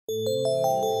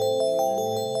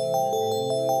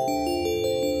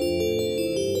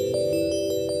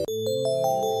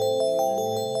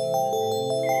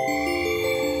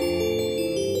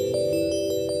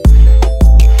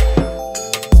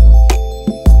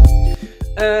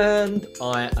And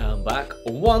I am back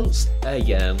once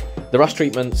again. The rust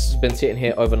treatment's been sitting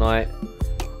here overnight,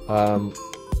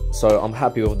 so I'm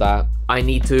happy with that. I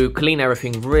need to clean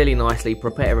everything really nicely,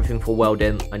 prepare everything for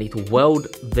welding. I need to weld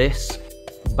this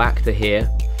back to here.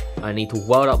 I need to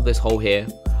weld up this hole here.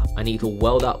 I need to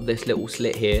weld up this little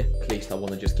slit here. At least I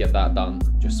want to just get that done,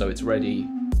 just so it's ready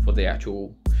for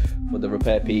the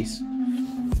repair piece.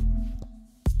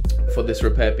 For this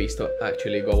repair piece to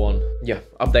actually go on. Yeah,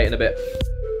 update in a bit.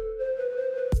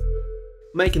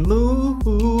 Making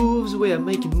moves, we are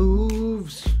making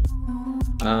moves.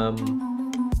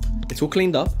 It's all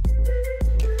cleaned up.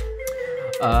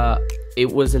 It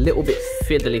was a little bit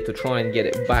fiddly to try and get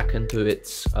it back into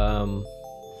its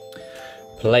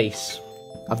place.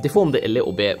 I've deformed it a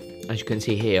little bit, as you can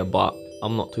see here, but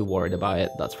I'm not too worried about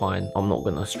it. That's fine. I'm not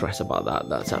gonna stress about that.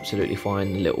 That's absolutely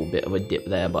fine. A little bit of a dip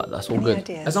there, but that's all good.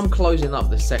 As I'm closing up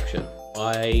this section,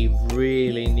 I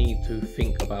really need to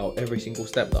think about every single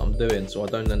step that I'm doing so I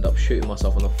don't end up shooting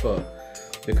myself in the foot.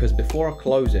 Because before I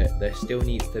close it, there still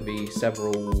needs to be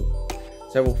several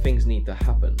things need to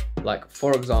happen. Like,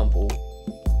 for example,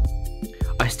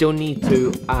 I still need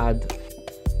to add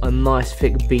a nice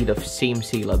thick bead of seam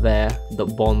sealer there that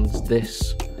bonds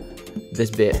this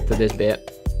bit to this bit.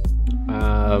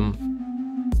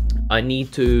 I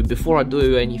need to, before I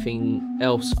do anything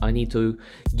else, I need to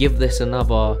give this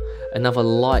another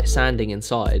light sanding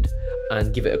inside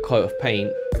and give it a coat of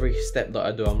paint. Every step that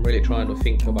I do, I'm really trying to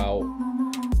think about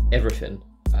everything,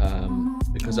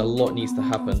 because a lot needs to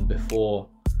happen before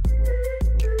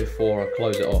I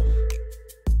close it off.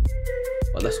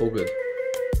 But that's all good.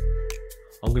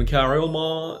 I'm gonna carry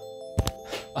on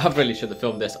I really should have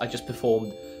filmed this. I just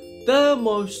performed the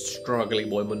most struggly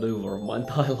boy maneuver of my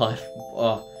entire life.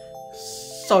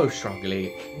 So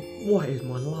struggly. What is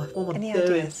my life? What am I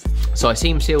doing? Ideas? So I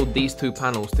seam sealed these two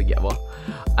panels together,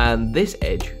 and this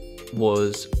edge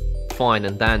was fine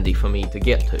and dandy for me to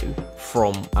get to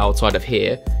from outside of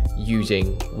here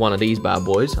using one of these bad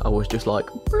boys. I was just like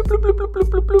bloop, bloop, bloop, bloop, bloop,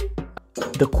 bloop,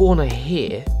 bloop. The corner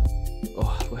here,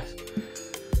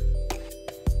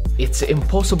 it's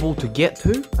impossible to get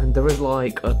to, and there is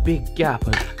like a big gap,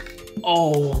 and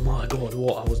oh my god,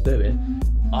 what I was doing.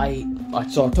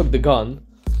 So I took the gun,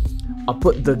 I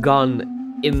put the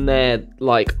gun in there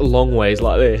like long ways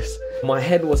like this. My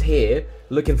head was here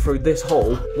looking through this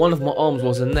hole, one of my arms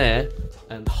was in there,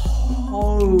 and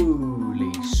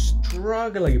holy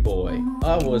struggly boy,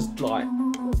 I was like,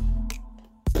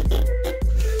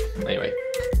 anyway,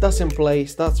 that's in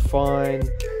place, that's fine,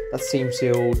 that's seam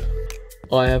sealed.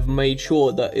 I have made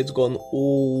sure that it's gone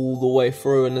all the way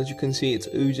through, and as you can see, it's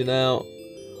oozing out.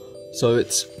 So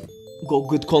it's got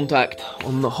good contact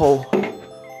on the whole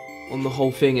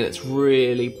thing, and it's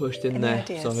really pushed in there.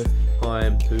 So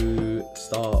time to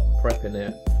start prepping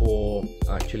it for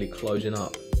actually closing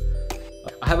up.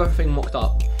 I have everything mocked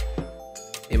up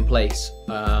in place,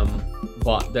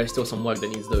 but there's still some work that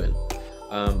needs doing.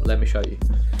 Let me show you.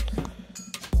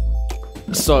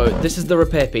 So this is the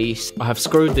repair piece. I have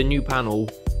screwed the new panel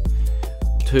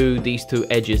to these two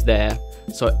edges there,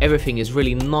 so everything is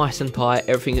really nice and tight.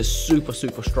 Everything is super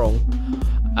strong.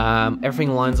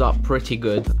 Everything lines up pretty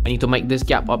good. I need to make this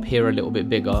gap up here a little bit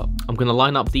bigger. I'm gonna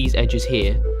line up these edges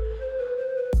here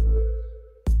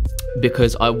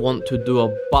because I want to do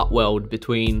a butt weld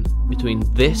between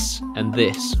this and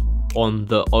this on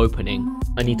the opening.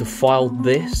 I need to file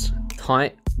this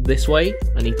tight this way,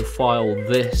 I need to file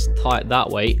this tight that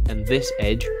way, and this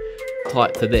edge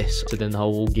tight to this, so then that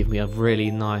will give me a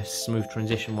really nice smooth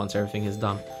transition once everything is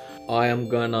done. I am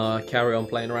gonna carry on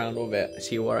playing around with it,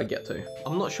 see where I get to.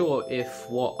 I'm not sure if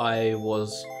what I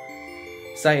was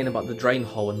saying about the drain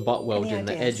hole and butt welding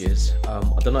the edges, I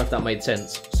don't know if that made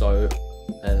sense, so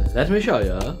let me show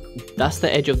you. That's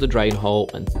the edge of the drain hole,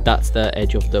 and that's the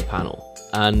edge of the panel,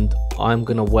 and I'm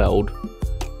gonna weld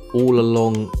all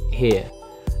along here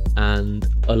and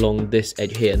along this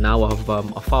edge here. Now I've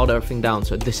filed everything down,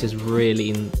 so this is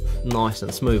really nice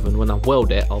and smooth, and when I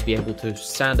weld it, I'll be able to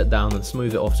sand it down and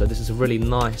smooth it off. So this is a really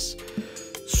nice,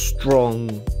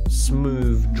 strong,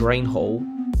 smooth drain hole.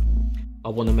 I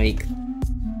want to make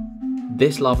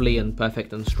this lovely and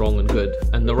perfect and strong and good,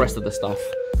 and the rest of the stuff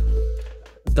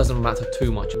doesn't matter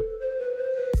too much.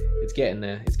 It's getting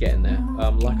there, it's getting there.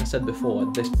 Like I said before,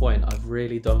 at this point I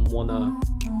really don't want to,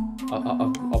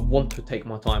 I want to take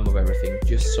my time with everything,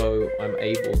 just so I'm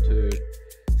able to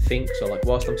think. So like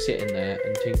whilst I'm sitting there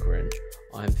and tinkering,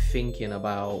 I'm thinking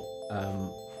about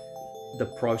the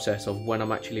process of when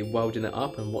I'm actually welding it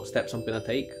up and what steps I'm gonna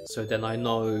take. So then I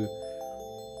know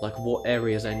like what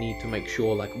areas I need to make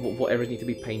sure, like what areas need to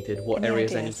be painted, what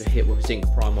areas I need to hit with zinc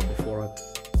primer before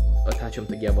I attach them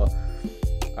together.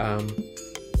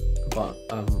 But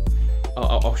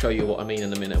I'll show you what I mean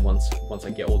in a minute once I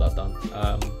get all that done.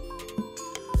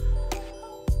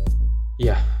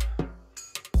 Yeah.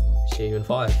 See you in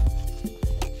 5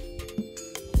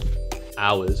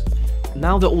 hours.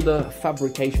 Now that all the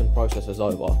fabrication process is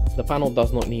over, the panel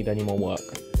does not need any more work.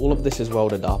 All of this is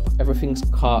welded up, everything's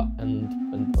cut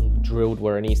and drilled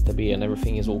where it needs to be, and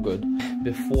everything is all good.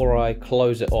 Before I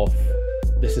close it off,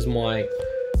 this is my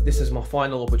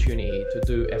final opportunity to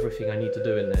do everything I need to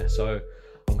do in there. So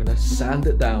I'm gonna sand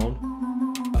it down,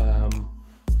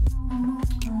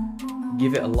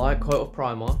 give it a light coat of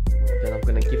primer, then I'm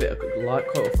gonna give it a light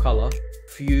coat of color,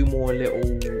 few more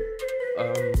little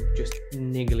just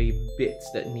niggly bits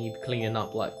that need cleaning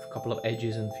up, like a couple of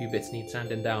edges and a few bits need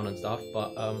sanding down and stuff.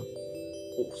 But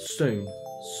soon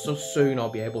I'll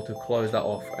be able to close that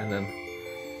off and then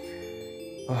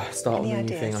start on the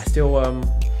new thing. I still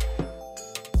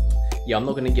yeah, I'm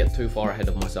not gonna get too far ahead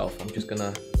of myself. I'm just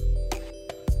gonna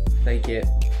take it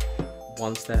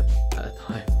one step at a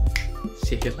time.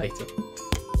 See you later.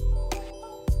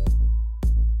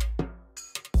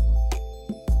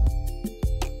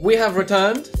 We have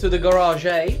returned to the garage.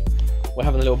 We're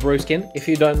having a little brewskin. If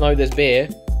you don't know this beer,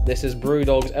 this is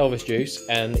Brewdog's Elvis Juice,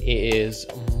 and it is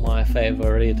my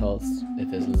favoritos.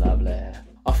 It is lovely.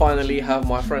 I finally have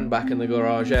my friend back in the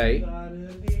garage.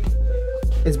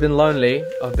 It's been lonely.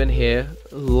 I've been here,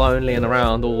 lonely and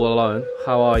around, all alone.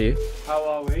 How are you? How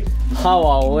are we? How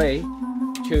are we?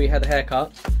 Chewy had a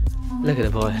haircut. Look at the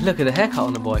boy. Look at the haircut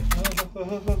on the boy.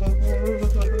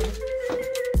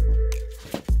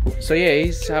 So yeah,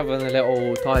 he's having a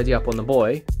little tidy up on the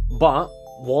boy. But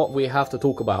what we have to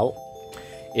talk about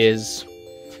is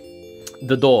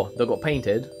the door that got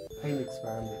painted. Paint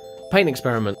experiment. Paint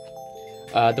experiment.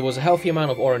 There was a healthy amount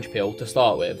of orange peel to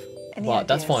start with. But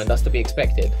that's fine, that's to be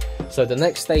expected. So the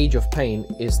next stage of paint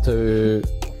is to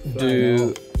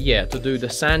do the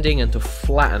sanding and to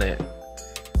flatten it.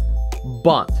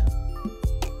 But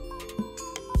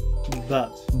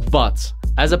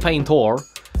as a painter,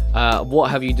 what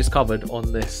have you discovered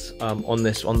on this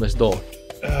door?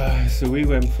 So we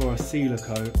went for a sealer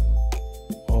coat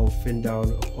of thin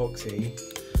down epoxy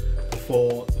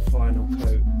before the final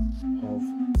coat of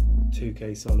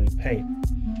 2K solid paint.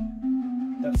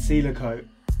 That sealer coat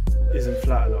isn't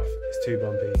flat enough, it's too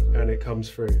bumpy, and it comes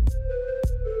through,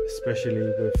 especially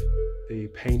with the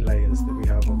paint layers that we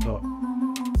have on top.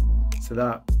 So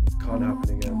that can't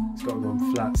happen again. It's got to go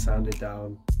flat, sanded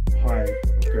down, high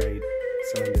grade,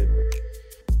 sanded.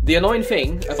 The annoying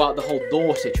thing about the whole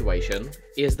door situation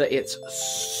is that it's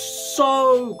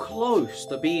so close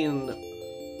to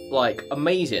being like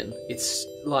amazing. It's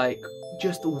like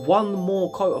just one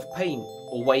more coat of paint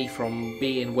away from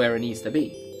being where it needs to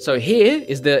be. So here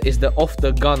is the off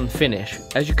the gun finish.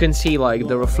 As you can see, like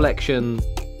the reflection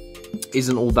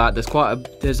isn't all that.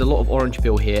 There's a lot of orange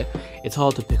peel here. It's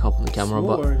hard to pick up on the camera,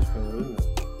 but orange peel, isn't it?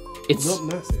 It's not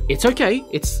massive. It's okay.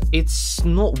 It's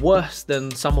not worse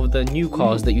than some of the new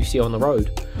cars that you see on the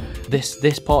road.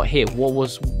 This part here,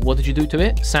 what did you do to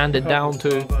it? Sanded down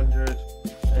to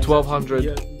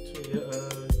 1200.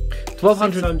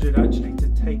 1200 actually to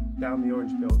take down the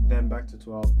orange peel, then back to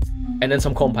 12. And then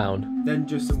some compound. Then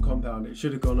just some compound. It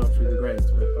should have gone up through the grains,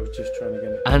 but I was just trying to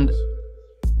get it. And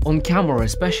on camera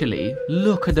especially,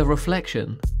 look at the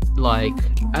reflection. Like,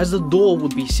 as the door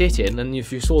would be sitting, and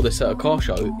if you saw this at a car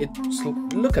show,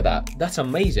 look at that. That's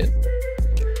amazing.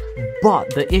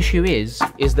 But the issue is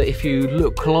that if you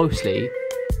look closely,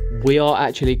 we are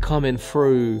actually coming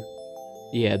through.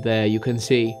 Yeah, there you can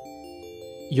see.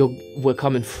 We're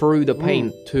coming through the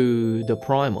paint to the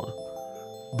primer,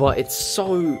 but it's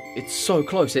so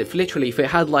close. It literally, if it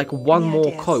had like one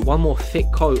more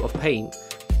thick coat of paint,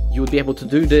 you would be able to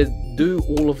do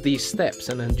all of these steps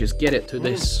and then just get it to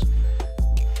this.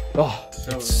 Oh,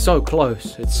 it's so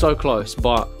close. It's so close,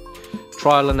 but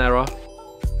trial and error.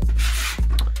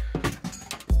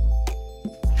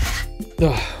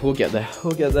 Oh, we'll get there.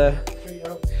 We'll get there.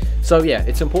 So yeah,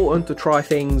 it's important to try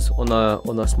things on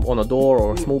a door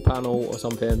or a small panel or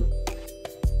something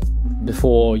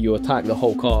before you attack the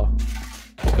whole car,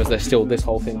 because there's still this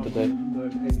whole thing to do.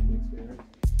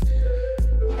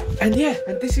 And yeah,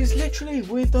 and this is literally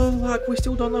we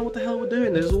still don't know what the hell we're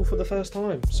doing. This is all for the first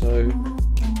time. So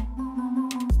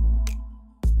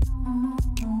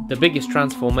the biggest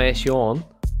transformation.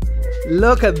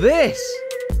 Look at this,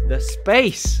 the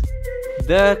space,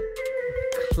 the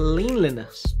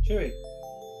cleanliness. Chewy,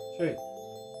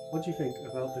 what do you think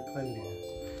about the cleanliness?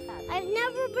 I've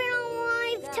never been on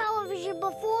live television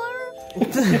before.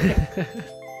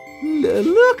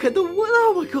 Look at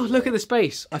oh my god, look at the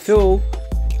space. I feel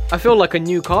like a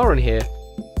new car in here.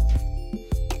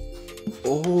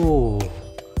 Oh,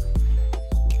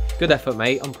 good effort,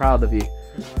 mate. I'm proud of you.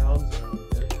 My arms are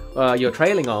on it. Your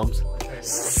trailing arms.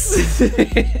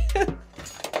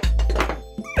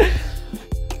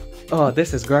 Oh,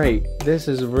 this is great. This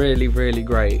is really, really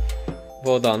great.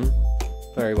 Well done.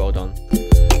 Very well done.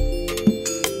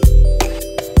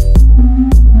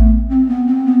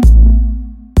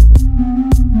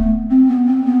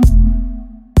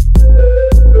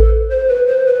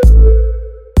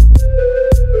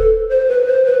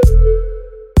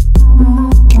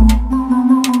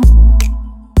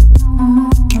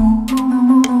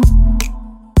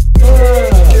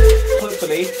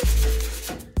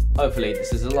 Hopefully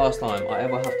this is the last time I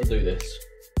ever have to do this,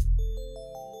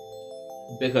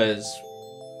 because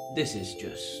this is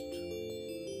just,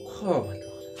 oh my god.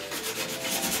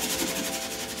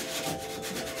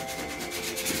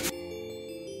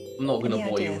 I'm not gonna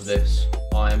bore you with this.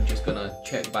 I am just gonna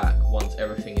check back once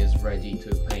everything is ready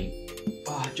to paint.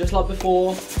 Just like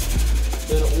before,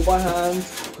 doing it all by hand.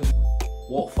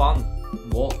 What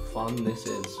fun this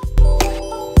is.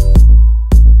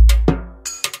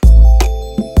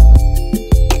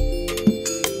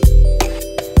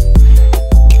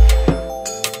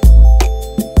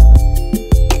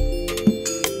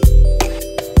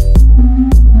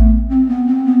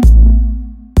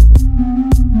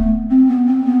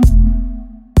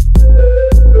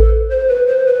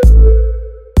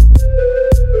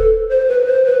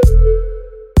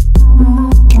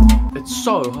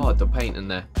 So hard to paint in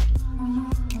there.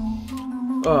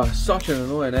 Oh, such an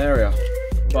annoying area.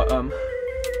 But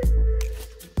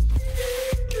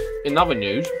in other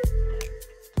news,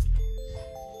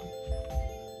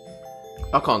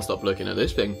 I can't stop looking at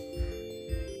this thing.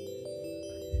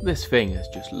 This thing is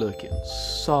just looking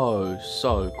so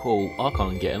cool. I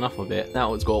can't get enough of it.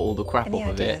 Now it's got all the crap off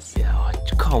of it. Yeah, I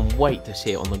can't wait to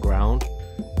see it on the ground.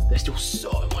 There's still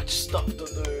so much stuff to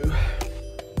do.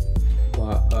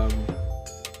 But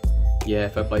yeah,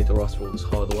 fair play to Ross for all this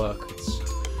hard work.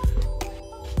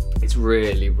 It's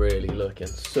really looking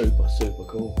super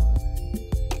cool.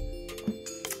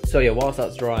 So yeah, whilst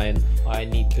that's drying, I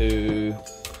need to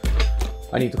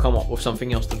come up with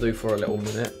something else to do for a little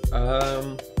minute.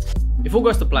 If all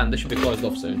goes to plan, this should be closed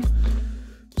off soon.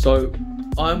 So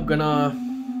I'm gonna,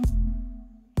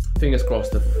 fingers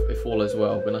crossed if all is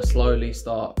well, I'm gonna slowly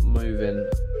start moving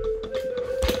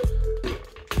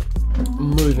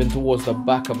towards the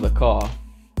back of the car,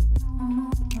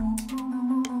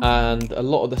 and a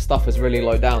lot of the stuff is really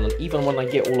low down, and even when I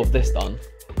get all of this done,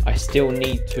 I still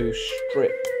need to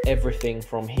strip everything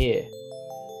from here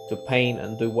to paint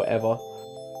and do whatever.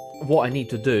 What I need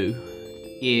to do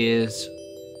is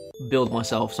build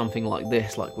myself something like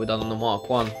this, like we've done on the Mark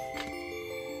 1,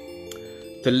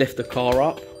 to lift the car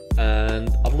up. And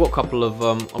I've got a couple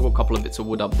of bits of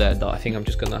wood up there that I think I'm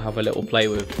just gonna have a little play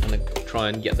with and try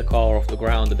and get the car off the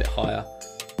ground a bit higher.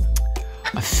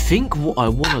 I think what I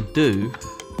want to do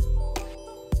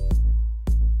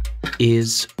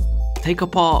is take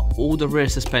apart all the rear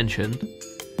suspension,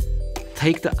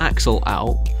 take the axle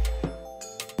out,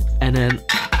 and then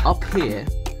up here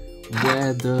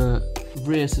where the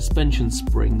rear suspension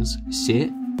springs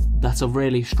sit, that's a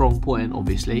really strong point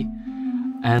obviously,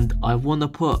 and I want to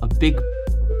put a big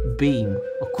beam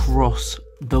across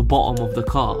the bottom of the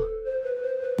car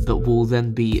that will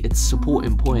then be its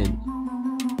supporting point.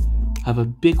 Have a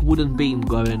big wooden beam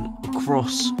going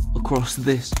across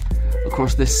this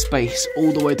space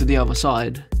all the way to the other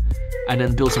side, and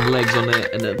then build some legs on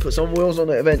it, and then put some wheels on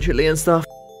it eventually and stuff.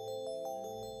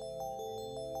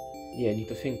 Yeah, need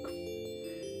to think.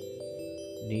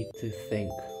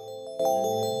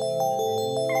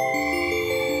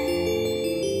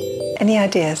 Any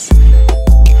ideas?